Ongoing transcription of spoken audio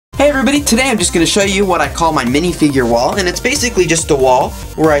Hey everybody, today I'm just going to show you what I call my minifigure wall, and it's basically just a wall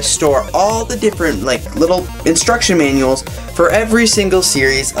where I store all the different little instruction manuals for every single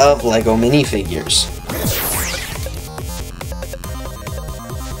series of LEGO minifigures.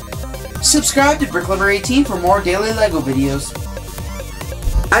 Subscribe to BrickLover18 for more daily LEGO videos.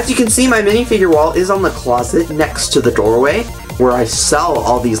 As you can see, my minifigure wall is on the closet next to the doorway where I sell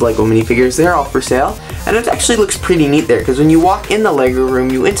all these LEGO minifigures. They're all for sale, and it actually looks pretty neat there because when you walk in the LEGO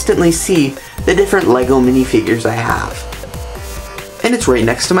room, you instantly see the different LEGO minifigures I have. And it's right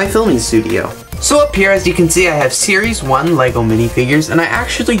next to my filming studio. So up here, as you can see, I have Series 1 LEGO minifigures, and I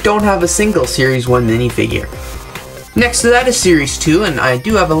actually don't have a single Series 1 minifigure. Next to that is Series 2, and I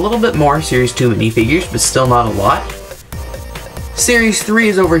do have a little bit more Series 2 minifigures, but still not a lot. Series 3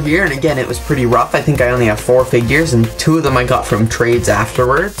 is over here, and again, it was pretty rough. I think I only have 4 figures, and 2 of them I got from trades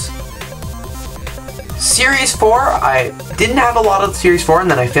afterwards. Series 4, I didn't have a lot of Series 4,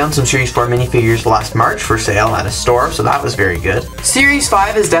 and then I found some Series 4 minifigures last March for sale at a store, so that was very good. Series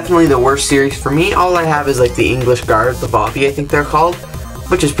 5 is definitely the worst series for me. All I have is the English Guard, the Bobby I think they're called,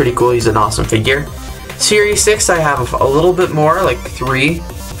 which is pretty cool. He's an awesome figure. Series 6 I have a little bit more, 3,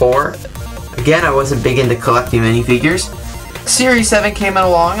 4. Again, I wasn't big into collecting minifigures. Series 7 came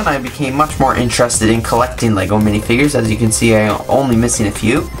along and I became much more interested in collecting LEGO minifigures. As you can see, I'm only missing a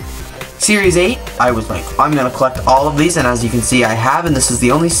few. Series 8, I was like, I'm going to collect all of these, and as you can see I have, and this is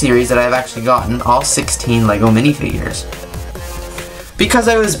the only series that I've actually gotten all 16 LEGO minifigures. Because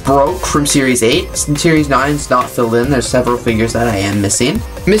I was broke from Series 8, Series 9 is not filled in, there's several figures that I am missing.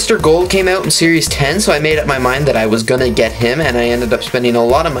 Mr. Gold came out in Series 10, so I made up my mind that I was going to get him, and I ended up spending a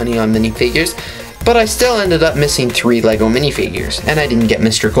lot of money on minifigures. But I still ended up missing 3 LEGO minifigures, and I didn't get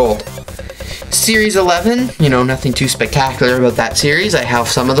Mr. Gold. Series 11, nothing too spectacular about that series. I have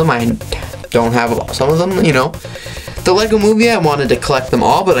some of them, I don't have some of them, The LEGO Movie, I wanted to collect them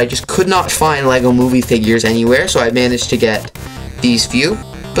all, but I just could not find LEGO Movie figures anywhere, so I managed to get these few,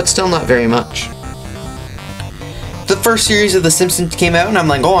 but still not very much. The first series of The Simpsons came out, and I'm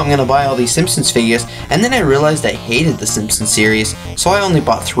like, oh, I'm gonna buy all these Simpsons figures, and then I realized I hated the Simpsons series, so I only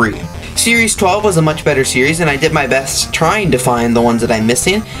bought 3. Series 12 was a much better series, and I did my best trying to find the ones that I'm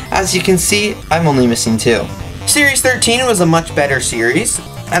missing. As you can see, I'm only missing 2. Series 13 was a much better series,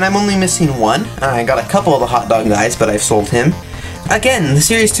 and I'm only missing 1. I got a couple of the hot dog guys, but I've sold him. Again, the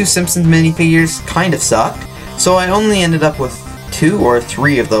Series 2 Simpsons minifigures kind of sucked, so I only ended up with 2 or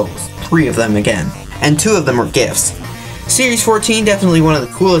 3 of those. 3 of them again. And 2 of them were gifts. Series 14, definitely one of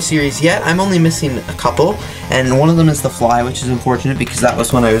the coolest series yet. I'm only missing a couple, and one of them is the Fly, which is unfortunate because that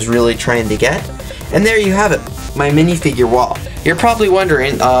was one I was really trying to get. And there you have it, my minifigure wall. You're probably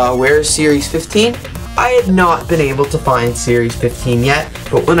wondering, where's Series 15? I have not been able to find Series 15 yet,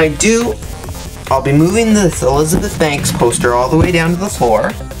 but when I do, I'll be moving this Elizabeth Banks poster all the way down to the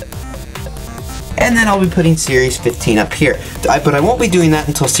floor. And then I'll be putting Series 15 up here. But I won't be doing that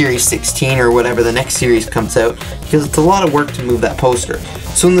until Series 16 or whatever the next series comes out, because it's a lot of work to move that poster.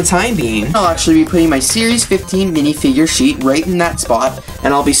 So in the time being, I'll actually be putting my Series 15 minifigure sheet right in that spot,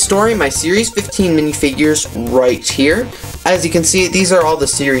 and I'll be storing my Series 15 minifigures right here. As you can see, these are all the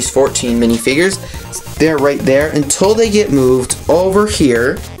Series 14 minifigures. They're right there until they get moved over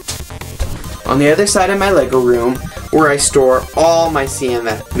here on the other side of my LEGO room, where I store all my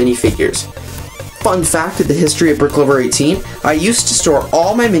CMF minifigures. Fun fact of the history of BrickLover18, I used to store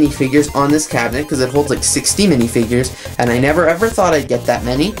all my minifigures on this cabinet because it holds 60 minifigures, and I never ever thought I'd get that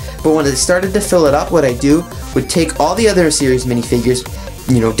many, but when I started to fill it up, what I do would take all the other series minifigures,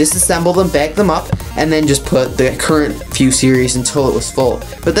 disassemble them, bag them up, and then just put the current few series until it was full.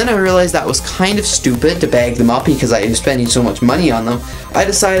 But then I realized that was kind of stupid to bag them up because I was spending so much money on them. I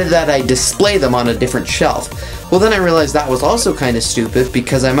decided that I'd display them on a different shelf. Well, then I realized that was also kind of stupid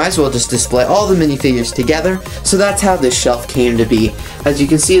because I might as well just display all the minifigures together, so that's how this shelf came to be. As you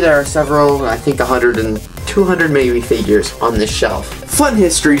can see, there are several, I think 100 and 200 maybe figures on this shelf. Fun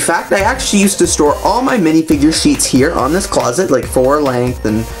history fact, I actually used to store all my minifigure sheets here on this closet, 4 length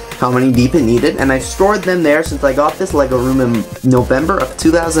and how many deep it needed, and I've stored them there since I got this LEGO room in November of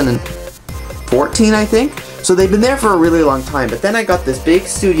 2014, I think. So they've been there for a really long time, but then I got this big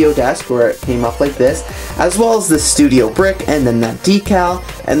studio desk where it came up like this, as well as this studio brick and then that decal,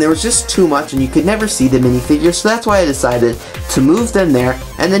 and there was just too much and you could never see the minifigures, so that's why I decided to move them there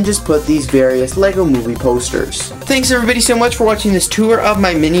and then just put these various LEGO movie posters. Thanks everybody so much for watching this tour of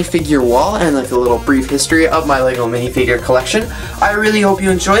my minifigure wall and a little brief history of my LEGO minifigure collection. I really hope you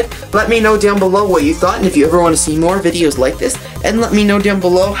enjoyed. Let me know down below what you thought, and if you ever want to see more videos like this, and let me know down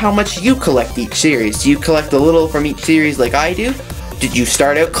below how much you collect each series. Do you collect a little from each series like I do? Did you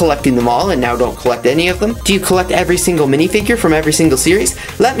start out collecting them all and now don't collect any of them? Do you collect every single minifigure from every single series?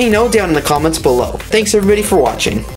 Let me know down in the comments below. Thanks everybody for watching.